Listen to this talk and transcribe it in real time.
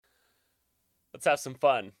Let's have some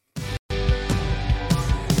fun.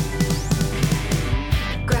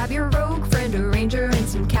 Grab your rogue friend, a ranger, and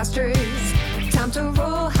some casters. Time to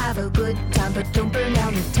roll, have a good time, but don't burn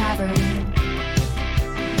down the tavern.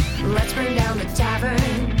 Let's burn down the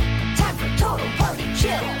tavern. Time for total party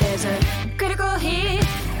chill. There's a critical hit,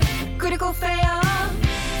 critical fail.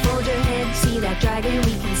 Fold your head, see that dragon,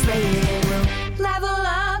 we can slay it. And we'll level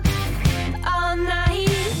up all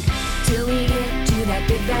night till we get to that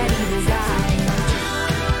big bad evil guy.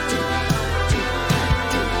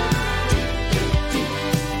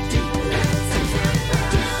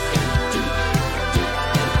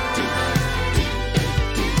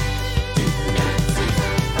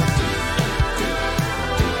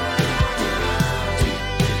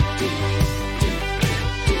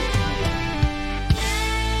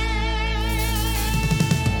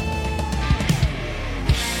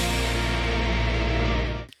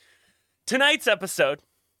 Tonight's episode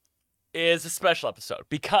is a special episode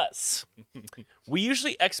because we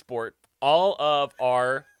usually export all of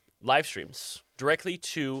our live streams directly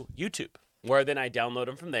to YouTube, where then I download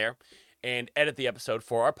them from there and edit the episode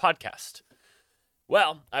for our podcast.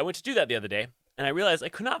 Well, I went to do that the other day, and I realized I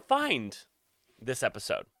could not find this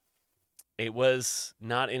episode. It was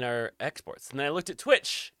not in our exports. And then I looked at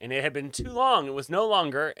Twitch, and it had been too long. It was no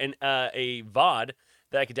longer a VOD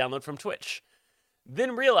that I could download from Twitch.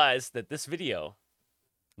 Then realized that this video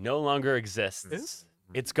no longer exists.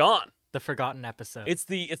 It's gone. The forgotten episode. It's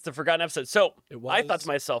the forgotten episode. So I thought to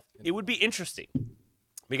myself, it would be interesting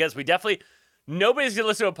because we definitely nobody's gonna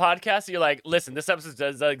listen to a podcast. And you're like, listen, this episode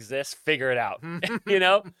does exist. Figure it out. You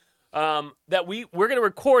know, that we're gonna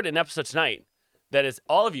record an episode tonight that is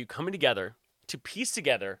all of you coming together to piece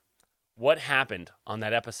together what happened on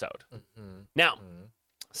that episode. Now,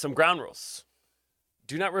 some ground rules.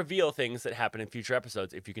 Do not reveal things that happen in future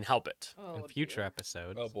episodes if you can help it. In future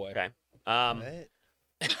episodes. Oh boy. Okay.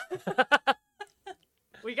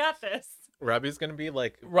 We got this. Robbie's gonna be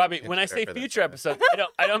like Robbie, when I say for this. future episode,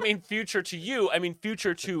 I don't mean future to you. I mean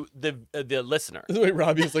future to the listener. Wait,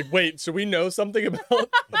 Robbie's like, wait, should we know something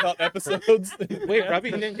about episodes? Wait, Robbie,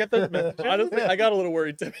 you didn't get those messages? Honestly, I got a little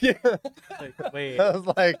worried too. Yeah. Like, wait, I was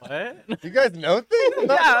like, what? you guys know things?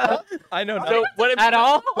 Yeah. I know. So what At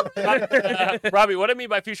all? Robbie, what I mean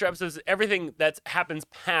by future episodes is everything that happens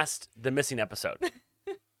past the missing episode.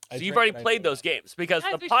 So you've already played those games because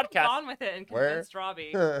Guys, the we should have podcast. gone with it and Where? convinced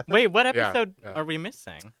Robbie. Wait, what Yeah, episode yeah. are we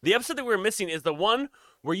missing? The episode that we're missing is the one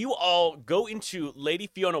where you all go into Lady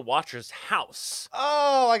Fiona Watcher's house.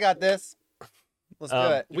 Oh, I got this. Let's do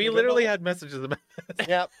it. We literally had messages about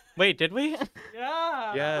Yep. Wait, did we?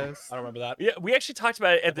 Yeah. Yes. I don't remember that. Yeah, we actually talked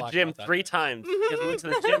about it at the Blocked gym out that. 3 times. Because we went to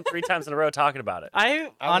the gym 3 times in a row talking about it.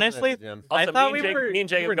 I honestly, Jim. I Also, thought me we and were. me and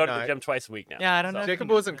Jacob were go to the not. gym twice a week now. Yeah, I don't know.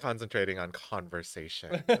 Jacob wasn't concentrating on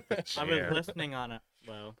conversation. with the I was chair. listening on it.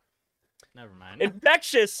 Well, never mind.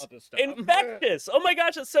 Infectious! I'll just stop. Infectious! Oh my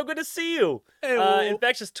gosh, it's so good to see you.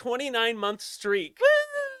 Infectious 29-month streak.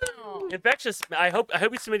 Infectious, I hope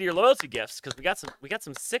you submitted your loyalty gifts because we got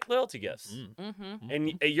some sick loyalty gifts, Mm-hmm.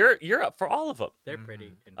 and you're up for all of them. They're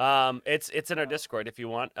pretty. It's in our Discord if you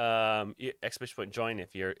want. Exclamation point join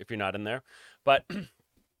if you're not in there. But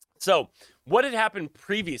so what had happened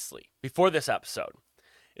previously before this episode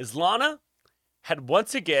is Lana had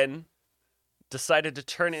once again decided to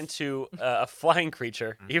turn into a flying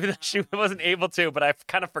creature, even though she wasn't able to. But I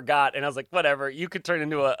kind of forgot, and I was like, whatever. You could turn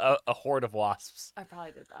into a horde of wasps. I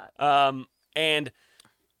probably did that. And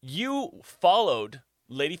you followed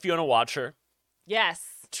Lady Fiona Watcher Yes.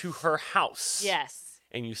 to her house. Yes.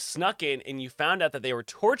 And you snuck in and you found out that they were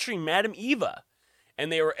torturing Madame Eva.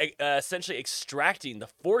 And they were essentially extracting the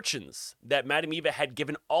fortunes that Madame Eva had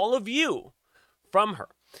given all of you from her.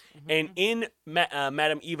 And in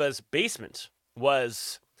Madame Eva's basement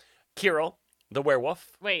was Kirill, the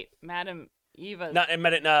werewolf. Wait, Madam Eva.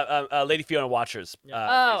 Lady Fiona Watcher's.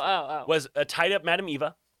 Oh. Was tied up Madame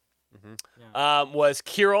Eva. Was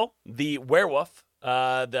Kirill, the werewolf, who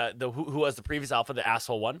was the previous alpha, the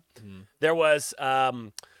asshole one. There was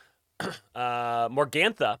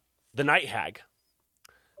Morgantha, the night hag.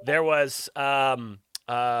 There was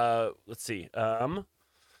let's see,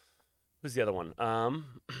 who's the other one?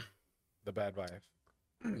 The bad wife.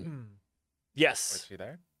 Yes, Was she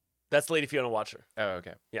there? that's Lady Fiona Watcher, Oh,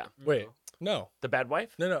 okay. Wait, no, the bad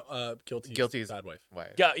wife. no. Guilty's bad wife.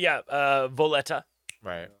 Wife. Yeah, Voletta.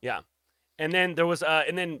 Right. And then there was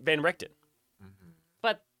and then Van Richten.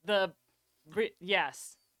 But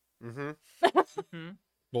yes. Mm-hmm.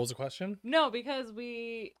 What was the question? No, because it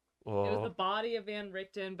was the Oh. body of Van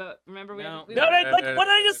Richten, but remember we No. we- No, what did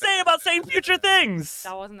I just say about saying future things?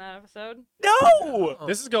 that wasn't that episode. No,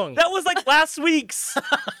 This is going. that was like last week's. We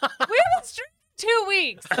haven't streamed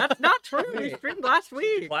That's not true. We streamed last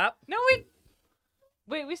week. Clap. No,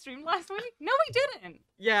 wait, we streamed last week? No, we didn't.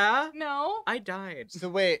 Yeah. No. I died. So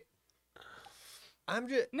wait. I'm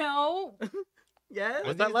just. No. Yes.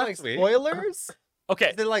 Was Are that these, last like, week? Spoilers? Okay.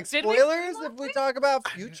 Is it like Did we spoilers stream if we last talk about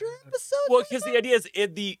future episodes? Well, because the idea is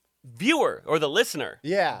the viewer or the listener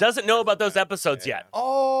Yeah. doesn't know about those episodes Yeah. yet.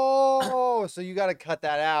 Oh, so you got to cut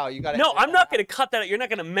that out. You got to. No, I'm not going to cut that out. You're not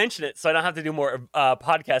going to mention it, so I don't have to do more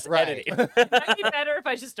podcast Right. editing. Might be better if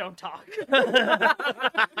I just don't talk.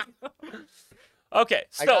 Okay,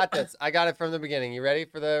 so I got this. I got it from the beginning. You ready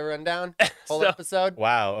for the rundown? Whole So- episode.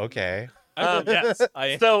 Wow. Okay. Yes.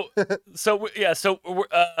 I so we're,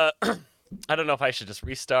 I don't know if I should just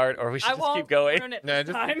restart or we should I just won't keep going. ruin it No, this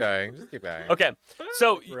just time. keep going. Just keep going. Okay,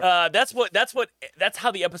 so that's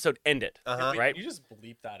how the episode ended, Uh-huh. right? You just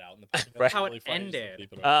bleep that out in the podcast. Right. How Really it funny, just ended.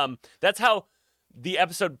 bleep it out. That's how the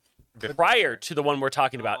episode prior to the one we're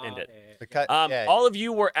talking about ended. The cut. yeah. All of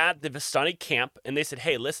you were at the Vistani camp, and they said,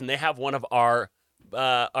 "Hey, listen, they have one of our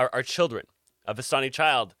children, a Vistani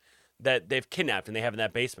child, that they've kidnapped, and they have in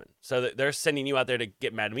that basement. So they're sending you out there to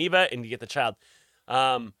get Madame Eva and to get the child."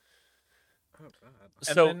 And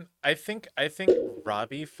So then I think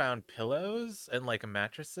Robbie found pillows and like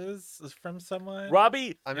mattresses from someone.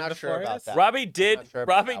 Robbie, I'm in not the sure about forest? that. Robbie did Not sure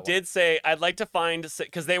about Robbie that one. did say, "I'd like to find,"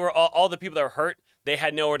 because they were all the people that were hurt. They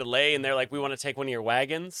had nowhere to lay, and they're like, "We want to take one of your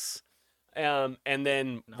wagons." And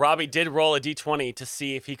then Robbie did roll a d20 to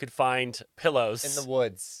see if he could find pillows. In the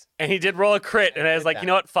woods. And he did roll a crit, and I was did like, that. you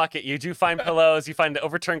know what? Fuck it. You do find pillows. You find an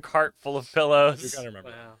overturned cart full of You pillows. gotta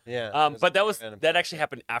remember. Wow. Yeah. But that random. actually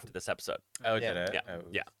happened after this episode. Oh, Yeah. did it? Yeah, Oh.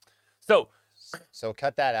 yeah. So So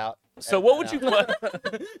cut that out. what would Edit you?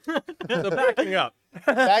 So backing up. that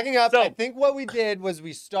out. Backing up, So- I think what we did was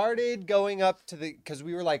we started going up to the because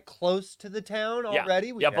we were like close to the town Yeah.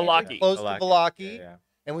 already. We Yeah, were Valaki. Close to Yeah, Valaki. yeah.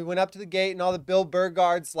 And we went up to the gate, and all the Bill Burr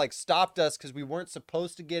guards like stopped us because we weren't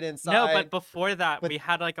supposed to get inside. No, but before that, But- we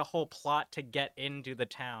had like a whole plot to get into the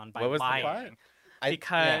town by What was the lying. plot?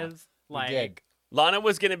 Because we like did. Lana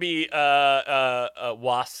was gonna be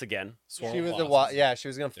wasps again. She was she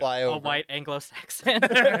was gonna fly a over. white Anglo-Saxon.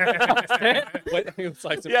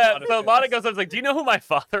 Yeah. So Lana goes up and is like, "Do you know who my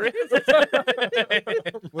father is?"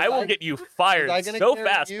 I will get you Was fired I gonna so carry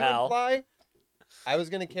fast, you pal. and fly? I was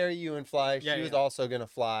gonna carry you and fly. Yeah, She was yeah. also gonna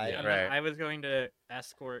fly. Yeah. And then Right. I was going to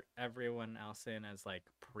escort everyone else in as like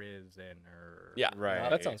prisoner. Yeah. Right.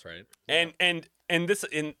 That sounds right. And this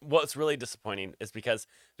in what's really disappointing is because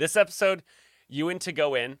this episode you went to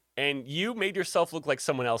go in and you made yourself look like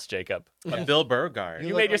someone else, Jacob. A Bill Burgard. You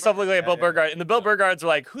look made like- yourself look like a Bill Yeah, Burgard, and the Bill Burgards were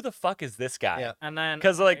like, "Who the fuck is this guy?" Yeah. And then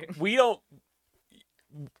Because like we don't.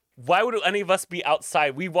 Why would any of us be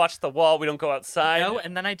outside? We watch the wall. We don't go outside. no,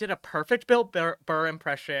 and then I did a perfect Bill Burr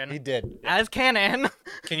impression He did. as canon.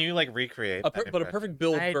 Can you like recreate? that But a impression? perfect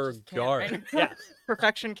Bill I Burr just can't- guard. Yeah.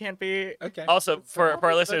 Perfection can't be. Okay. Also, for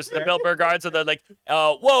our listeners, the Bill Burgards are like,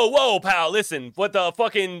 whoa, pal, listen, what the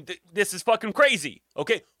fucking, this is fucking crazy.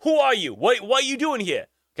 Okay, who are you? What are you doing here?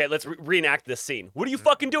 Okay, let's reenact this scene. What are you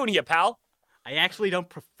fucking doing here, pal? I actually don't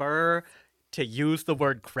prefer to use the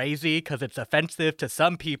word crazy because it's offensive to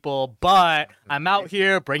some people, but I'm out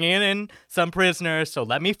here bringing in some prisoners, so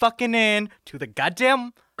let me fucking in to the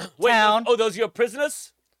goddamn Wait, town. those are your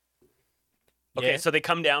prisoners? Okay, Yeah. so they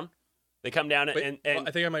come down. They come down Wait, and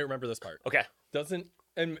I think I might remember this part. okay. Doesn't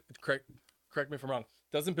and correct me if I'm wrong.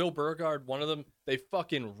 Doesn't Bill Burgard one of them? They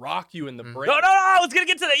fucking rock you in the brain. No, I was gonna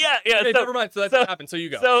get to that. Yeah. Okay, so, never mind. So that's what happened. So you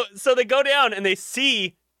go. So they go down and they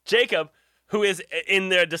see Jacob, who is in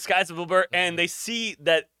their disguise of Bill Burr, and they see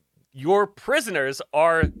that your prisoners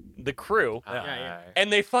are the crew, yeah.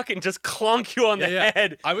 and they fucking just clonk you on the Yeah.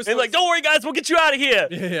 head. I was and like, don't worry, guys, we'll get you out of here.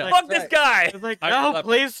 Yeah. Fuck this guy. I was like, I- no, that-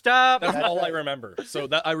 please stop. That's all I remember. So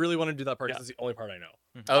that I really want to do that part. Yeah. This is the only part I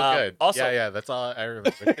know. Oh, good. also- yeah, that's all I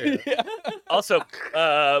remember too. Also,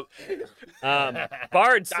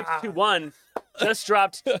 Bard 621 just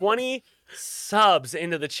dropped 20 subs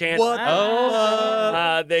into the channel. What?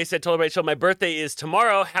 Oh. They said, "Total Rachel, my birthday is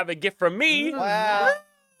tomorrow. Have a gift from me." Wow.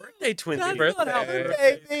 Birthday twin.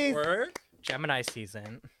 Baby. Gemini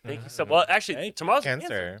season. Thank you so well. Actually, Thank tomorrow's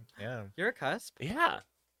Cancer. Yeah. You're a cusp. Yeah.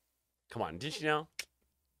 Come on, didn't you know?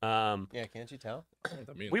 Yeah, can't you tell?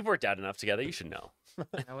 We've worked out enough together. You should know. You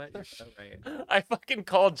know what? You're so right. I fucking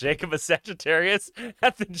called Jacob a Sagittarius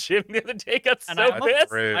at the gym the other day. Got And so I almost-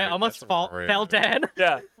 pissed. Rude. I almost That's rude. fell dead.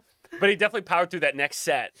 Yeah. But he definitely powered through that next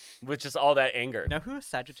set with just all that anger. Know who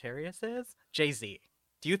Sagittarius is? Jay-Z.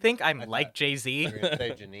 Do you think I'm I like thought- Jay-Z? You're gonna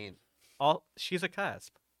say Janine. She's a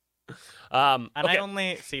cusp. And Okay. I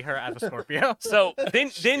only see her as a Scorpio. So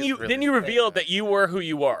then you really revealed that you were who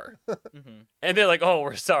you are, Mhm. and they're like, "Oh,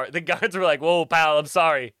 we're sorry." The guards were like, "Whoa, pal, I'm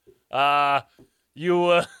sorry.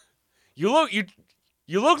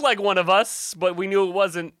 You look like one of us, but we knew it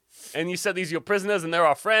wasn't. And you said these are your prisoners, and they're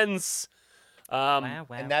our friends."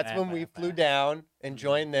 And that's when we flew down and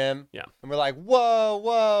joined them. Yeah. And we're like, whoa,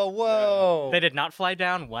 whoa, whoa. They did not fly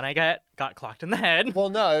down when I got clocked in the head. Well,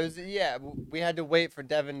 no, it was, we had to wait for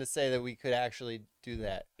Devin to say that we could actually do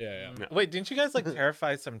that. Yeah. Wait, didn't you guys like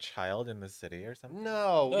terrify some child in the city or something?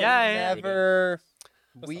 No, No, we yeah. never.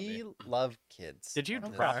 That's not We love kids. Did you on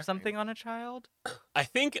this. drop something on a child? I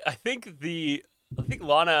think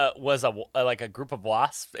Lana was like a group of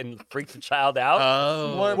wasps and freaked the child out.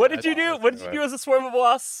 Oh. What did you do? What did you do as a swarm of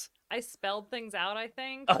wasps? I spelled things out, I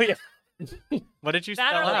think. Oh yeah, What did you that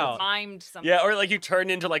spell or like out? mimed something. yeah, or like you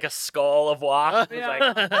turned into like a skull of wasps. It's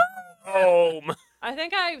Yeah. like, home. I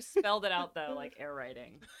think I spelled it out though, like air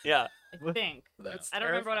writing. Yeah, I think. That's I don't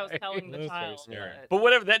remember what I was telling That the was very child. scary. but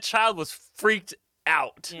whatever. That child was freaked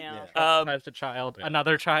out. Yeah. As a child,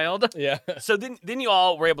 another child. Yeah. So then you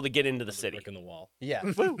all were able to get into the city, Brick in the wall. Yeah,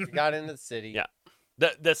 we got into the city. Yeah.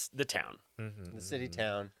 the town. Mhm. The city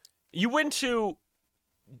town. You went to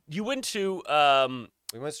We went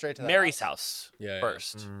straight to the Mary's house Yeah.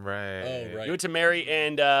 first. Mm, Right. Oh, right. You went to Mary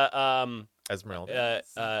and Esmeralda.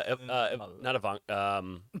 not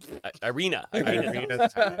Irina.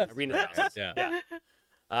 Irina's house. Irina's house.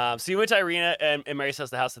 Yeah. So you went to Irina and Mary's house,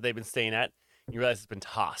 the house that they've been staying at. You realize it's been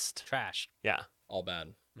tossed. Trash. Yeah, All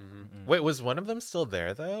bad. Wait, was one of them still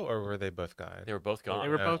there though, or were they both gone? they were both gone. They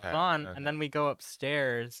were both Okay, gone, okay. and then we go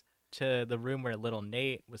upstairs to the room where little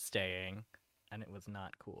Nate was staying, and it was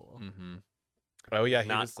not cool. Mm-hmm. Oh yeah, he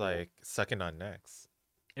Not was cool. like sucking on necks.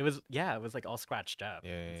 It was like all scratched up.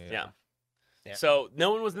 Yeah. Yeah. Yeah. So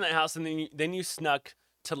no one was in that house, and then you snuck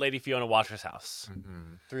to Lady Fiona Washer's house.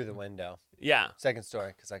 Mhm. through the window. Yeah, Second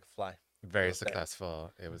story, because I could fly. Very Okay.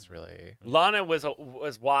 successful. It was really. Lana was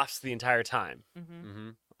wasps the entire time. Mm-hmm.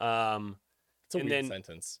 Um, It's a And weird then-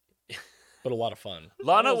 sentence, but a lot of fun.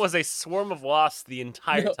 Lana was a swarm of wasps the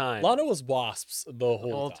entire No, time. Lana was wasps the The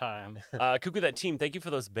whole whole time. time. Cuckoo, that team, thank you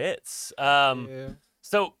for those bits. Yeah.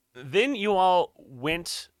 So then you all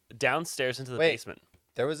went downstairs into the Wait. basement.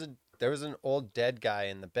 There was an old dead guy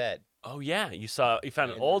in the bed. Oh yeah, you found an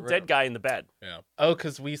In the old dead room. guy in the bed. Oh,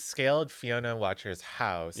 because we scaled Fiona Watcher's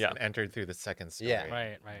house Yeah. and entered through the second story. Yeah.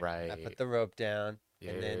 Right. Right. I put the rope down,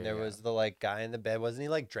 Yeah, and then yeah, there yeah. was the like guy in the bed. Wasn't he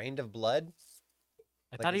like drained of blood?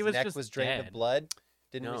 I Like, thought he his was neck just was drained dead. of blood.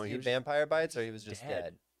 Didn't No, he receive was vampire bites, or he was just dead.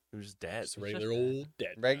 dead. He was dead. Just was regular just old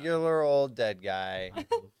dead. Regular old dead guy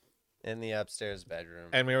in the upstairs bedroom.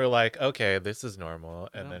 And we were like, okay, this is normal.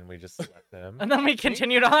 And Yeah. then we just left them. And then we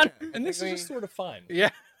continued on. And this is We- just sort of fine. Yeah.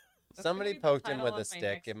 That's Somebody gonna be the poked him title with of a my stick.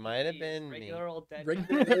 next It might have EP, been me. regular old dead.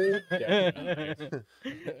 Regular old dead.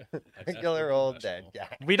 Regular old dead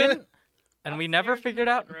guy. We didn't, and we never Upstairs in figured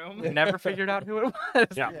the out. bedroom. We never figured out who it was.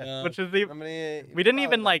 Yeah. Which is the. Somebody. We didn't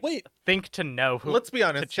even like Wait. think to know who. Let's be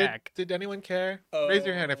honest. Did, check. did anyone care? Raise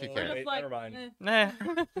your hand if you Oh, care. Just wait, like, never mind. eh. Nah.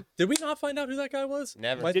 Did we not find out who that guy was?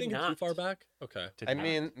 Never. Am I Did thinking too not. far back? Okay. Did I not.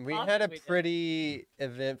 mean, we Possibly had a did. pretty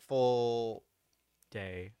eventful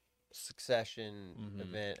Day. succession Mhm.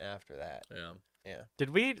 event after that. Yeah. Did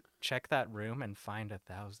we check that room and find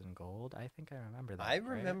 1,000 gold? I think I remember that. I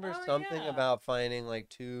right? remember Oh, something yeah. about finding like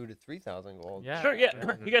 2,000 to 3,000 gold. Yeah. Sure, yeah.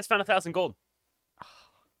 You guys found 1,000 gold.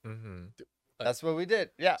 Mm-hmm. That's what we did.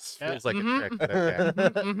 Yeah. Feels like Mhm. a trick. But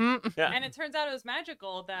okay. Mhm. Yeah. And it turns out it was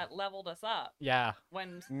magical that leveled us up Yeah.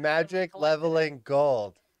 when Magic collected it. leveling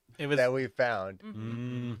gold It was. that we found.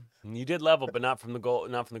 Mhm. You did level, but not from the gold.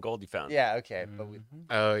 Not from the gold you found. Yeah, okay, but we. Mhm.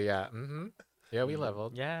 Oh, yeah. Mm-hmm. Yeah, we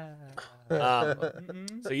leveled. Yeah.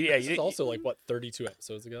 So yeah, This is also like what 32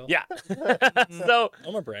 episodes ago. yeah. So I don't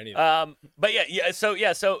remember any of that. but so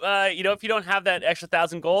if you don't have that extra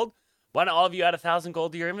 1,000 gold, why don't all of you add 1,000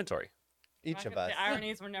 gold to your inventory? Each of us. The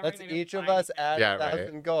ironies were never Let's gonna be each of fine. us add Yeah, right.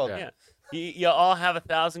 1,000 gold. Yeah. Yeah. You all have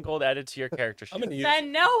 1,000 gold added to your character sheet. I'm gonna use.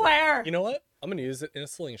 Then nowhere. You know what? I'm gonna use it in a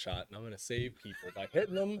slingshot, and I'm gonna save people by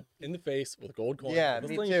hitting them in the face with gold coins. Yeah, with a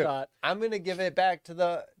me too. slingshot I'm gonna give it back to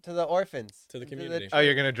the orphans. to the community. Oh,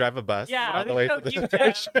 you're going to drive a bus Yeah, all the way to the you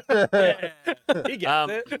station? He gets Um,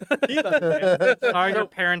 it. Sorry, your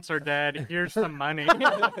parents are dead. Here's some money.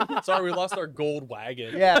 Sorry, we lost our gold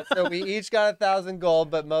wagon. Yeah, so we each got 1,000 gold,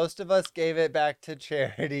 but most of us gave it back to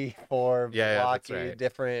charity for Yeah, that's blocking right.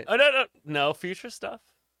 different. Oh no, future stuff.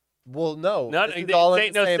 Well, no, No, this no, is all say-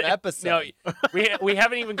 in the same episode. No, we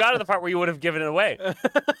haven't even got to the part where you would have given it away.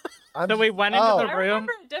 I'm So we went into oh, the I room.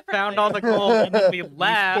 remember it differently. found all the gold and then we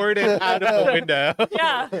left. Poured it out of the window.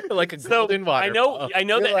 Yeah. Like a So golden water. I know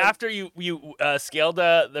You're that like- after you scaled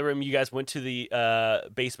the room, you guys went to the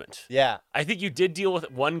basement. Yeah. I think you did deal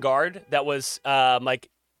with one guard that was like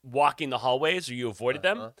walking the hallways, or you avoided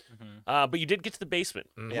them. But you did get to the basement.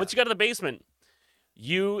 Yeah. Once you got to the basement,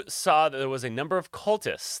 you saw that there was a number of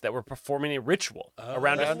cultists that were performing a ritual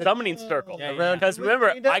around a Around a- summoning circle. Yeah, Around- Because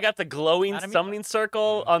remember, I got the glowing Not a me- summoning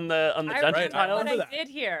circle on the I dungeon remember tile. what remember I that. did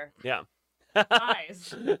here, Yeah.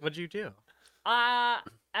 guys. What'd you do?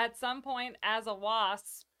 At some point, as a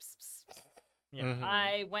wasp, Yeah. Mhm.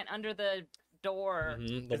 I went under the door.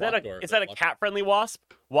 Mhm, the Is that locked door, a the locked- cat friendly wasp?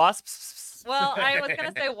 Wasps. Well, I was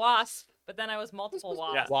gonna say wasp, but then I was multiple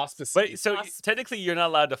wasps. Wasp is But so Wasps. technically you're not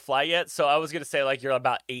allowed to fly yet. So I was gonna say like you're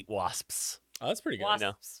about 8 wasps. Oh, that's pretty good.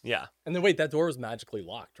 Wasps. Yeah. And then wait, that door was magically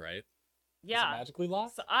locked, right? Was it Yeah. magically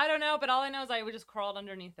locked? So I don't know, but all I know is I just crawled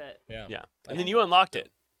underneath it. Yeah. Yeah. And then you unlocked it.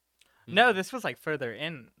 No, this was like further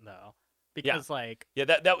in though, because like Yeah.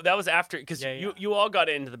 That was after because Yeah, yeah. you all got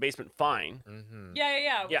into the basement fine, Mhm.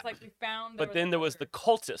 Yeah. It was Yeah. like we found. but then there was the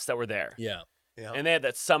cultists that were there, Yeah. Yeah. and they had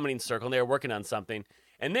that summoning circle, and they were working on something.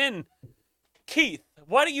 And then Keith,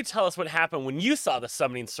 why don't you tell us what happened when you saw the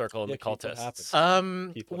summoning circle and Yeah, the Keith, what cultists?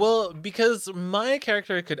 happened? Keith, what Well, because my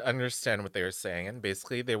character could understand what they were saying, and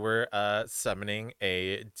basically they were summoning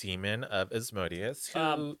a demon of Asmodeus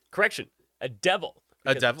who Correction, a devil. A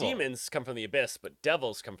Because devil. Demons come from the abyss, but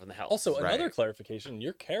devils come from the hell. Also, another Right. clarification: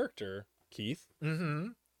 your character, Keith,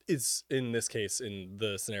 Mhm. is in this case in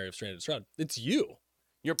the scenario of Stranded Shroud. It's you,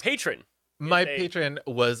 your patron. My a- patron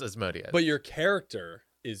was Asmodeus. but your character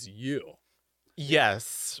is you.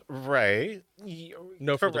 yes, right.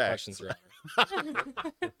 No further Correct. questions, Your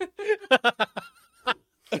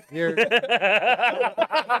You're,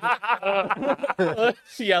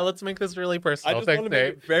 Yeah, let's make this really I personal. just want to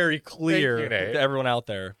make it very clear you, Nate. to everyone out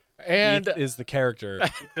there. And Keith is the character.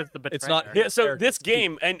 it's the It's not- betrayer. Yeah, so character this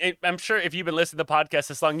game, and I'm sure if you've been listening to the podcast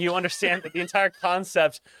this long, you understand that the entire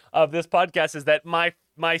concept of this podcast is that my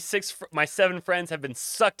 7 friends have been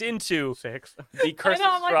sucked into 6. the curse know,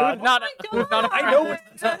 I'm of like, Strahd. oh Not my a- who's not a God. I know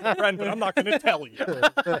it's a friend, but I'm not going to tell you.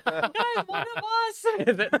 Guys, one of us.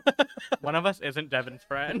 Is it? One of us isn't Devin's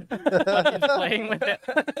friend. But he's playing with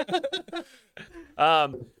it.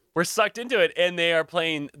 We're sucked into it, and they are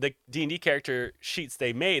playing the D&D character sheets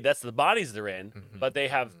they made. That's the bodies they're in, but they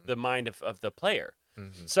have the mind of the player.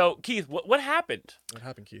 So, Keith, what happened? What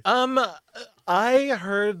happened, Keith? I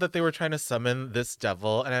heard that they were trying to summon this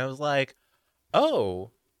devil, and I was like,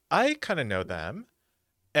 oh, I kind of know them.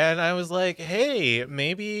 And I was like, hey,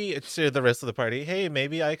 maybe to the rest of the party, hey,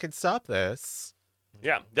 maybe I could stop this.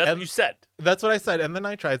 Yeah, that's what And- you said. That's what I said. And then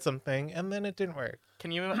I tried something, and then it didn't work. Can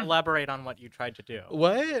you elaborate on what you tried to do?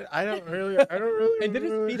 What? I don't really. And did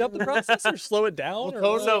it speed up the process or slow it down?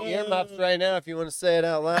 well, or totally what? earmuffs right now. If you want to say it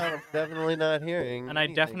out loud, I'm definitely not hearing. And I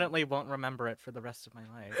anything. definitely won't remember it for the rest of my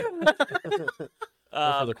life.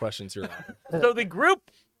 No further questions, Your Honor. So the group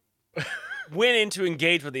went in to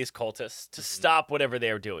engage with these cultists to stop whatever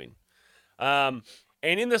they were doing.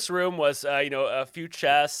 And in this room was, a few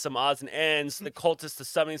chests, some odds and ends, the cultists, the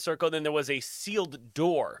summoning circle. Then there was a sealed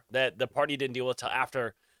door that the party didn't deal with till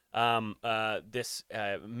after this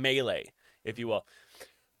melee, if you will.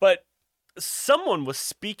 But someone was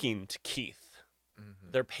speaking to Keith,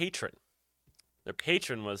 their patron. Their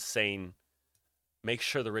patron was saying, make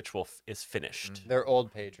sure the ritual is finished. Their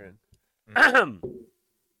old patron,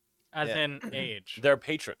 As Yeah. in age. Their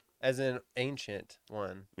patron. as in ancient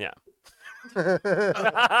one. Yeah.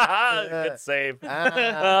 Good save.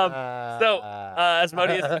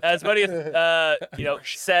 Asmodeus,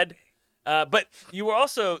 said, but you were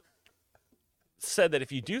also said that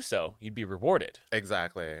if you do so, you'd be rewarded.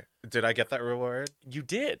 Exactly. Did I get that reward? You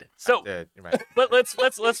did. So, Did. You're right. but let's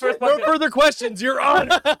first No talk further questions, Your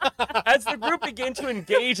Honor. as the group began to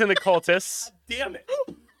engage in the cultists. Damn it.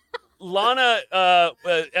 Lana,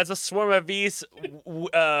 as a swarm of bees,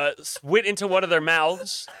 went into one of their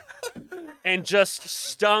mouths and just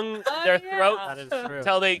stung their yeah. throat That is true.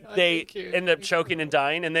 until they ended up choking and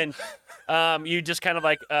dying. And then you just kind of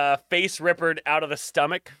like face rippered out of the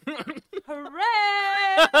stomach. Hooray!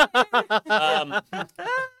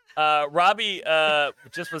 Robbie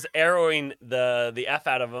just was arrowing the F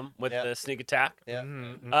out of him with Yeah. the sneak attack.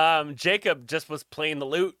 Yeah. Jacob just was playing the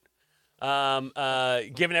lute.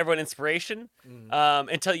 Giving everyone inspiration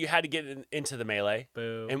until you had to get into the melee.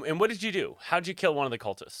 Boo. And what did you do? How'd you kill one of the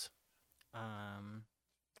cultists?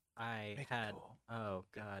 I had. Oh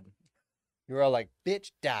God. You were all like,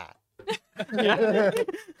 "Bitch, die."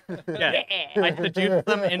 Yeah. I seduced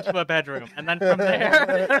them into a bedroom, and then from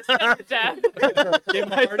there, Death. Gave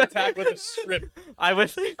him a heart attack with a strip.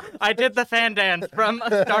 I did the fan dance from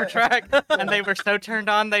Star Trek, and they were so turned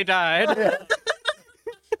on they died.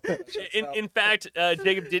 In fact,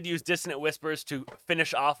 Jacob did use dissonant whispers to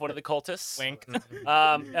finish off one of the cultists. Wink.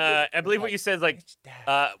 I believe what you said is like,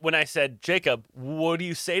 when I said, Jacob, what do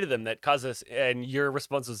you say to them that caused this? And your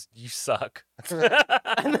response was, you suck.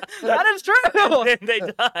 That is true. And they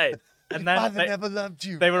died. And then Father never loved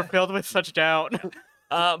you. they were filled with such doubt.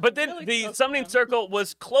 But then the summoning circle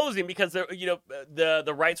was closing because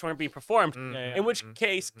the rites weren't being performed. In which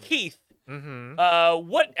case, Keith,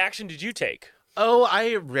 what action did you take? Oh,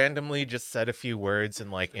 I randomly just said a few words in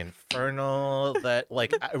like Infernal that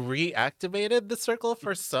like reactivated the circle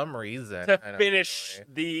for some reason. To I don't finish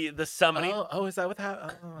know. the summoning. Oh, is that what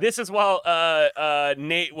happened? Oh. This is while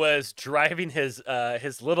Nate was driving his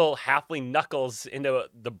little halfling knuckles into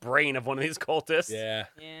the brain of one of these cultists. Yeah.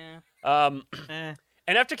 Yeah.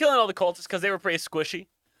 And after killing all the cultists, because they were pretty squishy,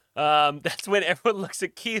 that's when everyone looks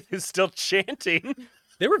at Keith, who's still chanting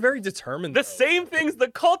They were very determined. the though. same things the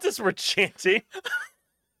cultists were chanting,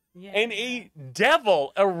 Yeah. and a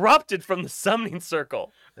devil erupted from the summoning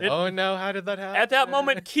circle. Oh no, how did that happen? At that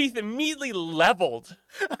moment, Keith immediately leveled.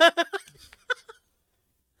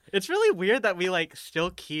 It's really weird that we like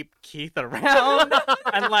still keep Keith around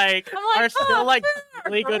and like I'm are like, still "Oh, like sure,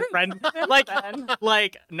 really good we're friends. good Like then."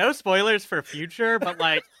 like no spoilers for future, but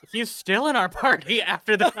like he's still in our party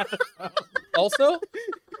after this episode. Also,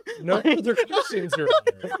 no other questions, Your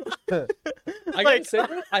Honor. I gotta say,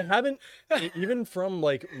 though, I haven't, even from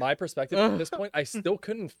like my perspective at this point, I still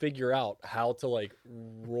couldn't figure out how to like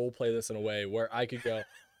role play this in a way where I could go,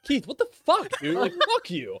 Keith, what the fuck, dude? Like, fuck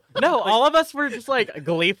you. No, all of us were just like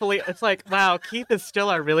gleefully. It's like, wow, Keith is still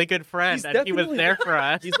our really good friend, He's and he was definitely- there for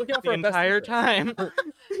us He's looking out for the our best entire interest. time.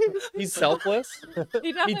 He's selfless.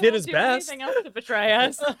 He, doesn't did want his to do best. anything else to betray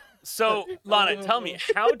us. So, Lana, tell me,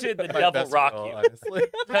 how did the My devil best rock role, you? honestly.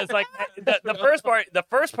 Because like the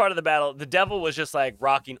first part of the battle, the devil was just like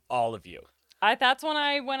rocking all of you. That's when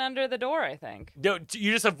I went under the door, I think. No,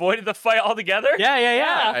 you just avoided the fight altogether? Yeah.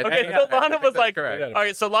 I Okay, think- so I Lana think was that's like, correct. all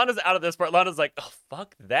right, so Lana's out of this part. Lana's like, oh,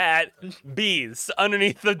 fuck that. Bees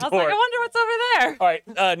underneath the I was door. like, I wonder what's over there. All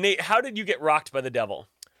right, Nate, how did you get rocked by the devil?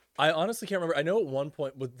 I honestly can't remember. I know at one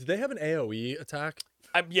point, did they have an AoE attack?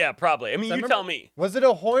 Yeah, probably. I mean, I you remember- tell me. Was it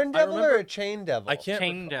a horn I devil or remember- a chain devil? I can't.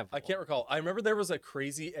 Chain recall. devil. I can't recall. I remember there was a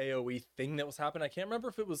crazy AoE thing that was happening. I can't remember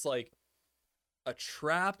if it was like a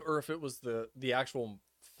trap or if it was the actual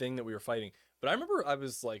thing that we were fighting. But I remember I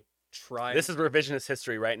was like trying. This is revisionist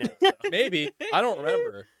history right now. maybe I don't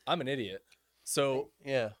remember. I'm an idiot. So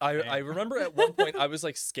Yeah. I remember at one point I was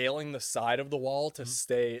like scaling the side of the wall to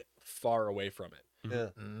stay far away from it. Yeah.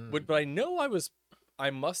 But I know I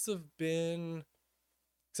must have been,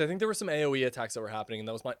 because I think there were some AoE attacks that were happening, and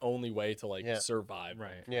that was my only way to like Yeah. survive.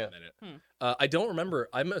 Right. For Yeah. a minute. I don't remember.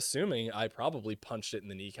 I'm assuming I probably punched it in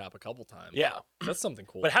the kneecap a couple times. Yeah. That's something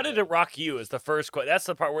cool. But how did it rock you is the first question. That's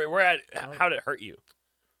the part where we're at. How did it hurt you?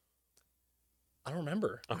 I don't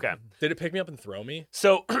remember. Okay. Did it pick me up and throw me?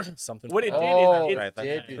 So Something. What it fun? did Oh, is Right, that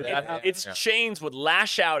did happened. do That that. happened. its Yeah. chains would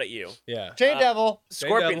lash out at you, Yeah. Chain devil.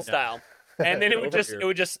 scorpion devil. style, and then it would Over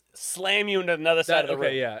here. just slam you into another side That, of the room.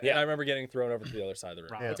 okay, yeah. And I remember getting thrown over to the other side of the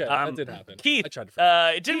room. Yeah. Okay, Um, that did happen. Keith, I tried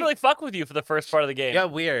to. It didn't really fuck with you for the first part of the game. Yeah,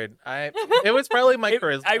 weird. It was probably my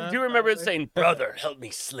charisma. I do remember it probably. saying, "Brother, help me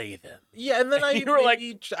slay them." Yeah, and then I You were like-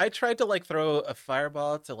 I tried to like throw a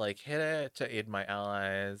fireball to like hit it to aid my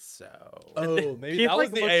allies. So Oh, maybe Keith that was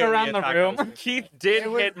like the looked AoE around the attack I was room. Keith did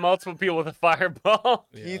It was- hit multiple people with a fireball.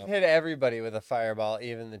 Yeah. Keith hit everybody with a fireball,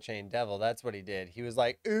 even the chain devil. That's what he did. He was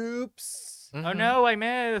like, "Oops." Oh no, I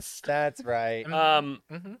missed. That's right.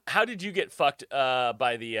 How did you get fucked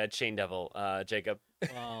by the chain devil, Jacob?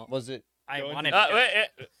 Well, Was it? I Going wanted. to-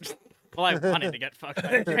 To Wait, well, I wanted to get fucked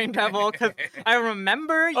by the Chain Devil because I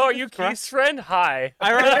remember. oh, are you descri- Keith's friend? Hi.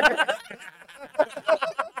 I remember.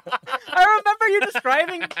 I remember you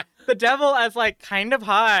describing the devil as like kind of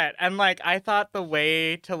hot, and like I thought the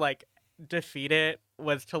way to like defeat it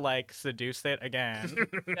was to like seduce it again.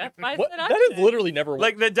 That's my What? seduction. That is literally never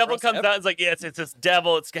Like the devil Gross comes ever. out, it's like, yes, it's this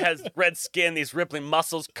devil. It has red skin, these rippling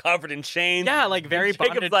muscles covered in chains. Yeah, like very And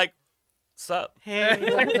Jacob's bonded. like, sup?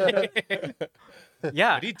 Hey.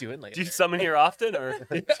 Yeah, what are you doing later? Do you summon here often, or?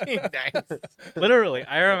 Nice. literally.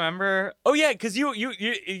 I remember. Oh yeah, because you,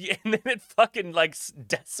 and then it fucking like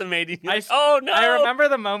decimated you. I Like, s- oh no! I remember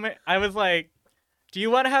the moment I was like, "Do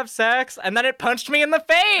you want to have sex?" And then it punched me in the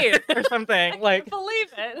face or something. I Like can't believe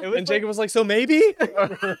it. it was And Jacob was like, "So maybe."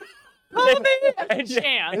 And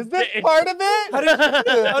Chance. Is this part of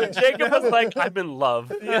it? how did Jacob was like, I'm in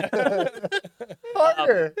love.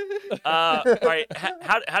 Partner. All right,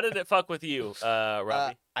 how did it fuck with you,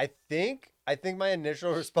 Robbie? I think my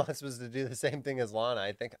initial response was to do the same thing as Lana.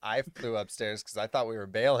 I think I flew upstairs because I thought we were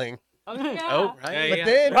bailing. Oh, yeah. Oh, right. But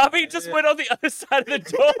then, Robbie just went on the other side of the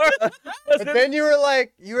door. but then you were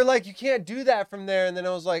like, you can't do that from there. And then I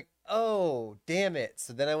was like, oh, damn it.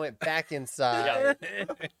 So then I went back inside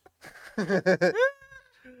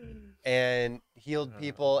and healed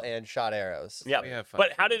people and shot arrows. Yeah, We have fun.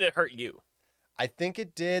 but how did it hurt you? I think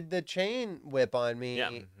it did the chain whip on me. Yeah.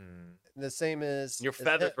 The same as Your as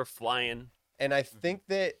feathers him. were flying. And I think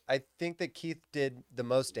that Keith did the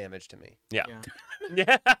most damage to me. Yeah,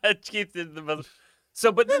 Yeah. yeah. Keith did the most.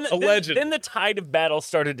 So, but then Allegedly. then the tide of battle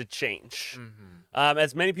started to change.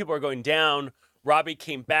 As many people are going down, Robbie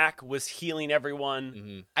came back, was healing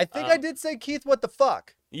everyone. I think I did say, Keith, what the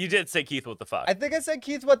fuck? You did say, Keith, what the fuck? I think I said,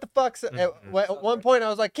 Keith, what the fuck? At one point, I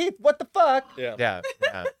was like, Keith, what the fuck? Yeah. Yeah.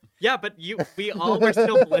 Yeah. Yeah, but we all were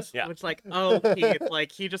still blissful. Yeah. It's like, oh, Keith,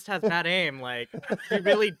 like he just has bad aim. Like he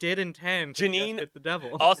really did intend to just Janine hit the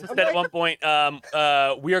devil. also said at one point,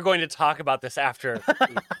 we are going to talk about this after.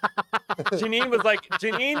 Janine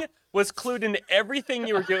was clued into everything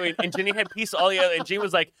you were doing, and Janine had pieced all the other, and Janine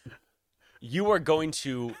was like, you are going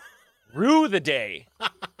to rue the day.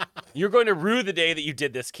 You're going to rue the day that you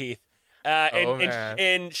did this, Keith. Man.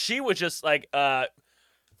 And she was just like,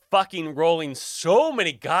 fucking rolling so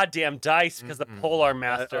many goddamn dice because the polearm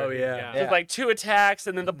master. Oh yeah. It was like 2 attacks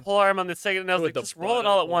and then the polearm on the second, and I was With like, the just roll it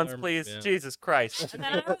all at once, polearm, please. yeah. Jesus Christ. And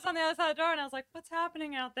then I was on the other side of the door, and I was like, "What's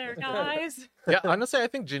happening out there, guys?" Yeah, honestly, I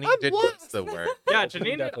think Janine did most of the work. Yeah,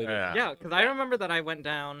 Janine. Definitely did. Yeah. Yeah, because I remember that I went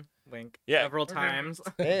down, wink, Yeah. several times.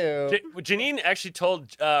 Ew. Janine actually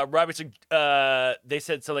told Robbie, they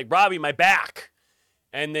said, so like, Robbie, my back.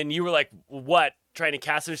 And then you were like, what? Trying to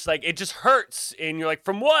cast it. She's like, it just hurts. And you're like,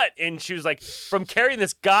 from what? And she was like, from carrying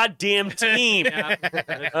this goddamn team.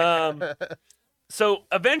 So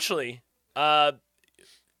eventually,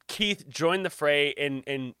 Keith joined the fray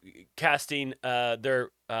in casting their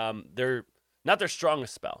not their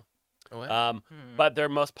strongest spell, What? but their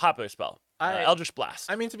most popular spell, Eldritch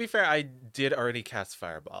Blast. I mean, to be fair, I did already cast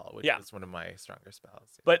Fireball, which Yeah. is one of my stronger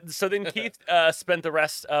spells. But so then Keith spent the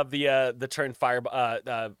rest of the turn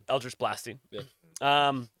Eldritch blasting. Yeah.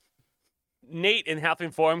 Nate in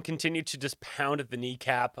halfling form continued to just pound at the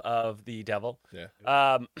kneecap of the devil.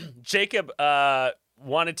 Yeah. Jacob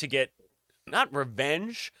wanted to get not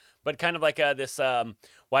revenge, but kind of like this. Well,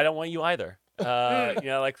 I don't want you either.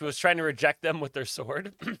 Like he was trying to reject them with their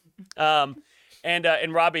sword.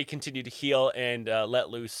 And Robbie continued to heal and let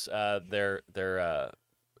loose their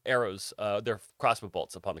arrows, their crossbow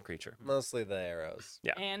bolts upon the creature. Mostly the arrows.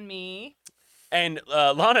 Yeah. And me. And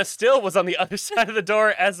Lana still was on the other side of the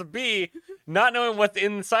door as a bee, not knowing what's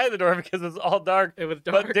inside the door because it was all dark. It was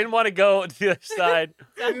But dark. didn't want to go to the other side.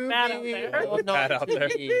 That's bad out there. Oh, no, Bad out there.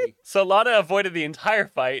 So Lana avoided the entire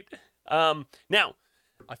fight. Now,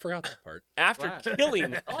 I forgot that part. after Wow.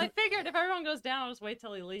 killing, Well, I figured if everyone goes down, I'll just wait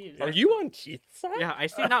till he leaves. Are you on Keith's side? Yeah, I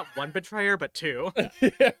see not one betrayer, but two.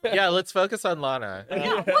 Yeah, let's focus on Lana.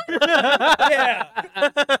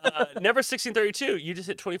 Never 1632, you just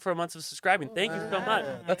hit 24 months of subscribing. Thank you so much.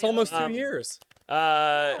 That's almost 2 years.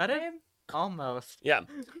 That is almost. Yeah.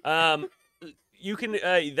 You can.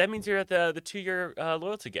 That means you're at the 2-year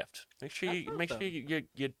loyalty gift. Make sure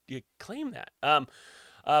you claim that.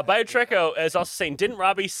 Biotreco is also saying, didn't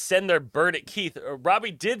Robbie send their bird at Keith?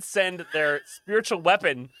 Robbie did send their spiritual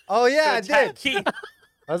weapon Oh to yeah, I attack did. Keith.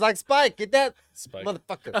 I was like, Spike, get that Spike.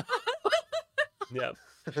 motherfucker. Yeah.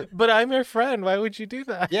 But I'm your friend. Why would you do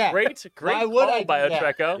that? Yeah. Great Why call, would I do that?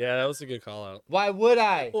 Biotreco. Yeah, that was a good call out. Why would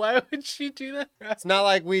I? Why would she do that? It's not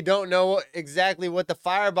like we don't know exactly what the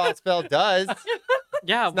fireball spell does. It's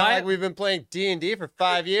Yeah, not why? like we've been playing D&D for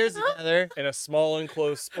 5 years together. In a small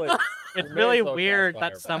enclosed split. It's may really as well cast weird that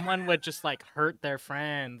Fireball. someone would just like hurt their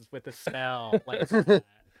friends with a spell. Like, that.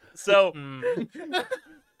 So,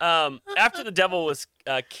 Mm. after the devil was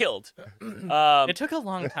killed, um, It took a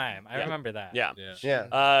long time. I remember that. yeah, Yeah.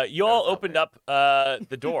 Yeah. you all opened up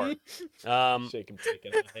the door, Shake and bake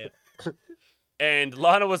in a hand. and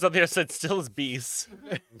Lana was up there, said still as bees.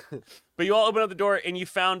 But you all opened up the door, and you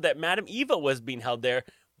found that Madame Eva was being held there,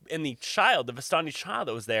 and the Vistani child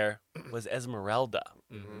that was there, was Esmeralda,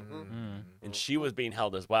 and she was being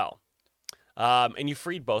held as well. And you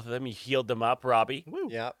freed both of them. You healed them up, Robbie.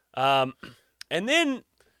 Yeah. And then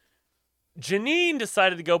Janine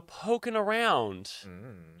decided to go poking around,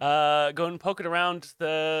 going poking around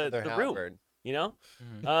Their the room, halberd. you know,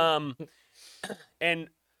 and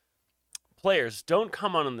players, don't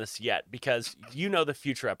come on this yet because you know the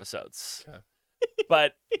future episodes. Okay.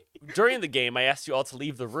 But during the game, I asked you all to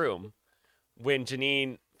leave the room when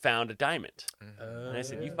Janine found a diamond. And I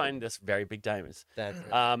said, you find this very big diamond. That's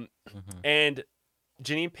it. And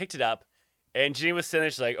Janine picked it up, and Janine was sitting there,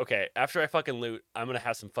 she's like, okay, after I fucking loot, I'm going to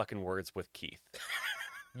have some fucking words with Keith.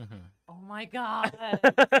 Oh my god.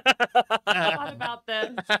 I thought about this.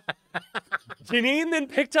 Janine then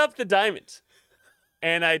picked up the diamond.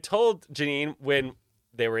 And I told Janine when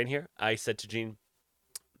they were in here, I said to Janine,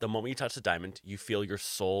 the moment you touch the diamond, you feel your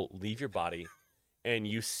soul leave your body, and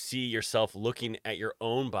you see yourself looking at your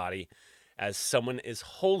own body as someone is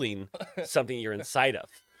holding something you're inside of.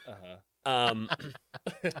 And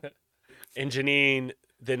Janine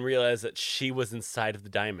then realized that she was inside of the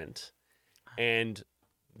diamond, and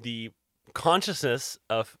the consciousness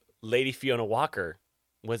of Lady Fiona Walker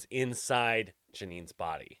was inside Janine's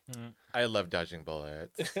body. I love dodging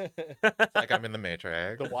bullets. Like I'm in the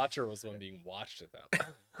Matrix. The Watcher was the one being watched at that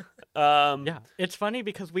point. Yeah, it's funny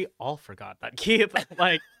because we all forgot that Keith,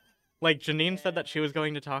 like Janine said that she was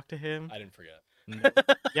going to talk to him. I didn't forget.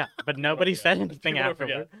 Yeah, but nobody said anything People don't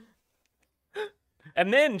afterward.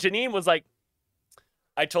 And then Janine was like,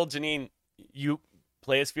 I told Janine, you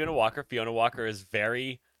play as Fiona Walker. Fiona Walker is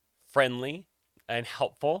very friendly and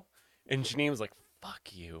helpful. And Janine was like, fuck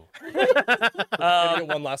you. Gonna get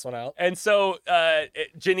one last one out. And so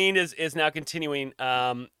Janine is now continuing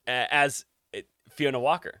as Fiona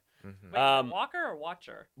Walker. Wait, Walker or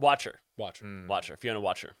Watcher? Watcher, Fiona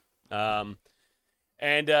Watcher.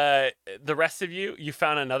 And the rest of you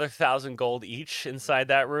found another 1,000 gold each inside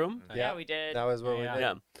that room. Yeah, we did. That was what we Yeah.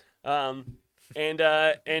 did. Yeah.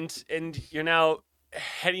 And you're now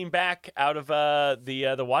heading back out of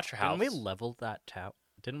the Watcher house. Didn't we level that tower?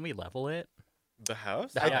 Didn't we level it? The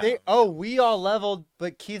house? I think. Oh, we all leveled,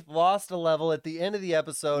 but Keith lost a level at the end of the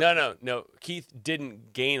episode. No. Keith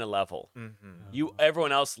didn't gain a level.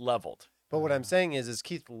 Everyone else leveled. But what I'm saying is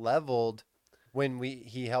Keith leveled when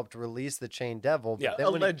he helped release the Chain Devil. But Yeah, then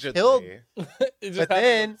when he allegedly. killed, It just But happened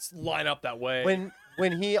then- to line up that way.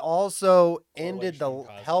 when he also ended the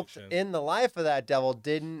Correlation, helped causation. in the life of that devil,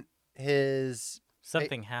 didn't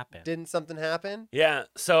Something happened. something happen? Yeah.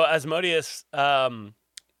 So Asmodeus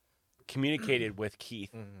communicated with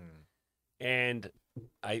Keith, and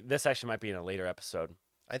this actually might be in a later episode.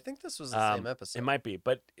 I think this was the same episode. It might be,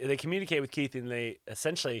 but they communicate with Keith, and they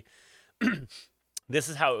essentially, this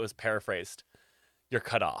is how it was paraphrased: "You're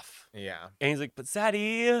cut off." Yeah. And he's like, "But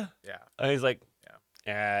Zaddy," Yeah. and he's like,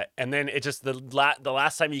 "Yeah." And then it just the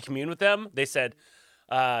last time you commune with them, they said,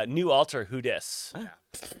 "New altar, who dis?"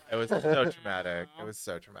 It was so traumatic. It was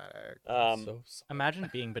so traumatic. So Imagine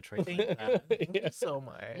being betrayed. yeah. So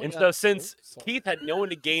much. And so since Keith had no one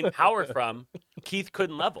to gain power from, Keith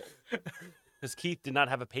couldn't level because Keith did not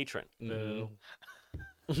have a patron. No.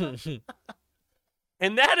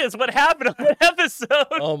 And that is what happened on the episode.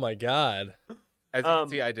 Oh my god. As you can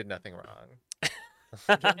see, I did nothing wrong.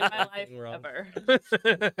 In my life, Wrong.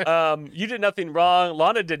 ever. You did nothing wrong.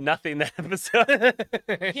 Lana did nothing that episode.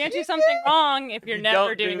 You can't do something wrong if you're You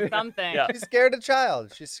never don't do- doing something. Yeah. She scared a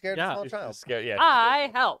child. She scared Yeah. a small child. Scared, yeah. I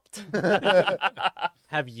helped.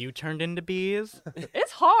 Have you turned into bees?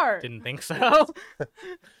 It's hard. Didn't think so.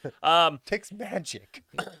 Takes magic.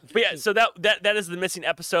 But yeah, so that is the missing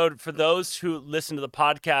episode. For those who listen to the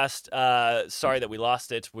podcast, sorry that we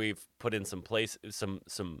lost it. We've put in some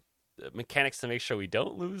mechanics to make sure we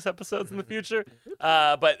don't lose episodes in the future.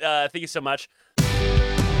 But thank you so much.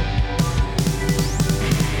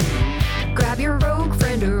 Grab your rogue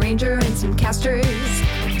friend, a ranger, and some casters.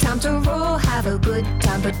 Time to roll, have a good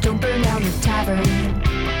time, but don't burn down the tavern.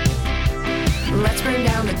 Let's burn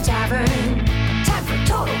down the tavern. Time for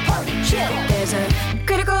total party chill. There's a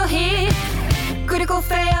critical hit, critical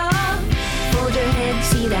fail. Hold your head,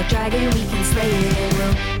 see that dragon, we can slay it.